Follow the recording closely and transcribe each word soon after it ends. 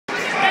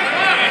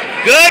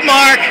Good,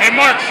 Mark. Hey,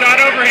 Mark,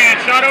 shot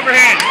overhand, shot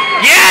overhand.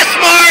 Yes,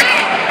 Mark.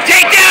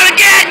 Take down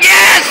again.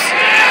 Yes.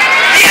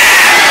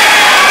 Yes.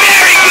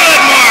 Very good,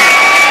 Mark.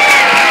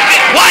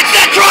 Watch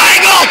that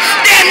triangle.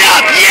 Stand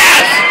up.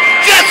 Yes.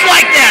 Just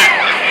like that.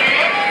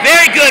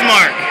 Very good,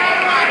 Mark.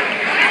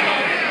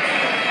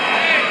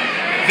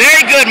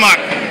 Very good,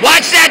 Mark.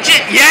 Watch that.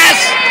 Yes.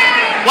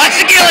 Watch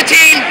the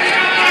guillotine.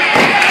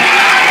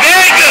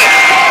 Very good.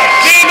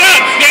 Stand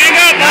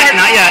up, Mark.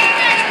 Not yet.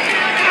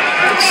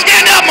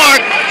 Stand up,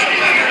 Mark.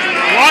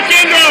 Walk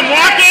into him,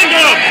 walk into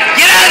him.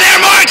 Get out of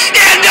there, Mark.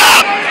 Stand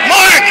up.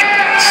 Mark,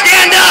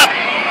 stand up.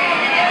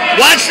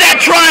 Watch that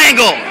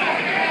triangle.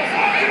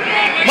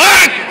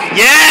 Mark.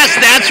 Yes,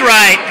 that's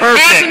right.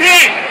 Perfect. Pass and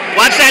hit.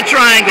 Watch that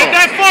triangle. Get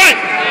that foot.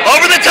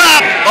 Over the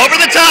top. Over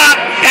the top.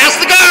 Pass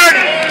the guard.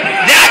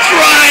 That's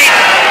right.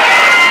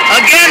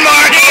 Again,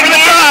 Mark. Over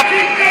the top.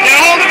 Get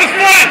hold of his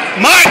foot.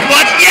 Mark,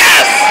 watch.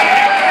 Yes.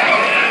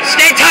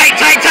 Stay tight,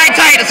 tight, tight,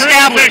 tight.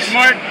 Establish.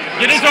 Mark,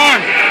 get his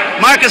arm.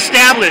 Mark,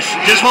 establish.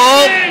 Just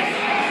hold.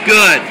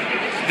 Good.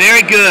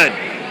 Very good.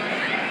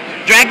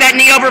 Drag that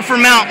knee over for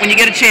mount when you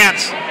get a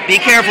chance. Be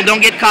careful.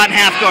 Don't get caught in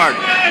half guard.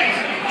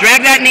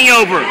 Drag that knee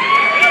over.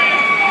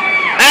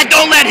 And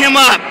don't let him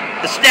up.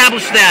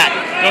 Establish that.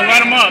 Don't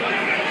let him up.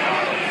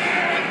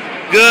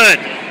 Good.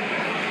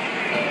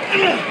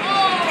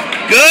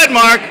 Good,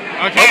 Mark.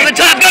 Okay. Over the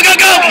top. Go, go,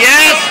 go.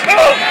 Yes.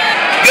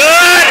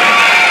 Good.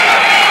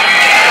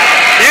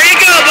 There you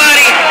go,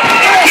 buddy.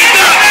 Keep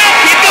going.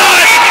 Keep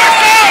going.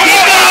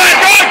 Keep going.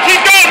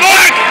 Keep going,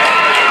 Mark.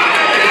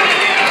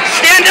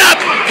 Stand up.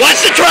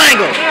 Watch the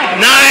triangle.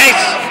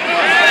 Nice.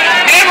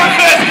 Hammer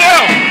fist,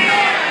 too.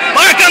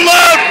 Mark,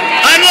 unload.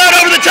 Unload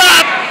over the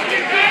top.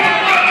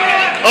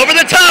 Over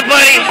the top,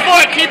 buddy. Keep his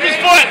foot. Keep his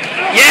foot.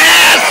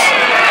 Yes.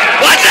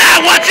 Watch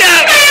out. Watch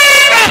out.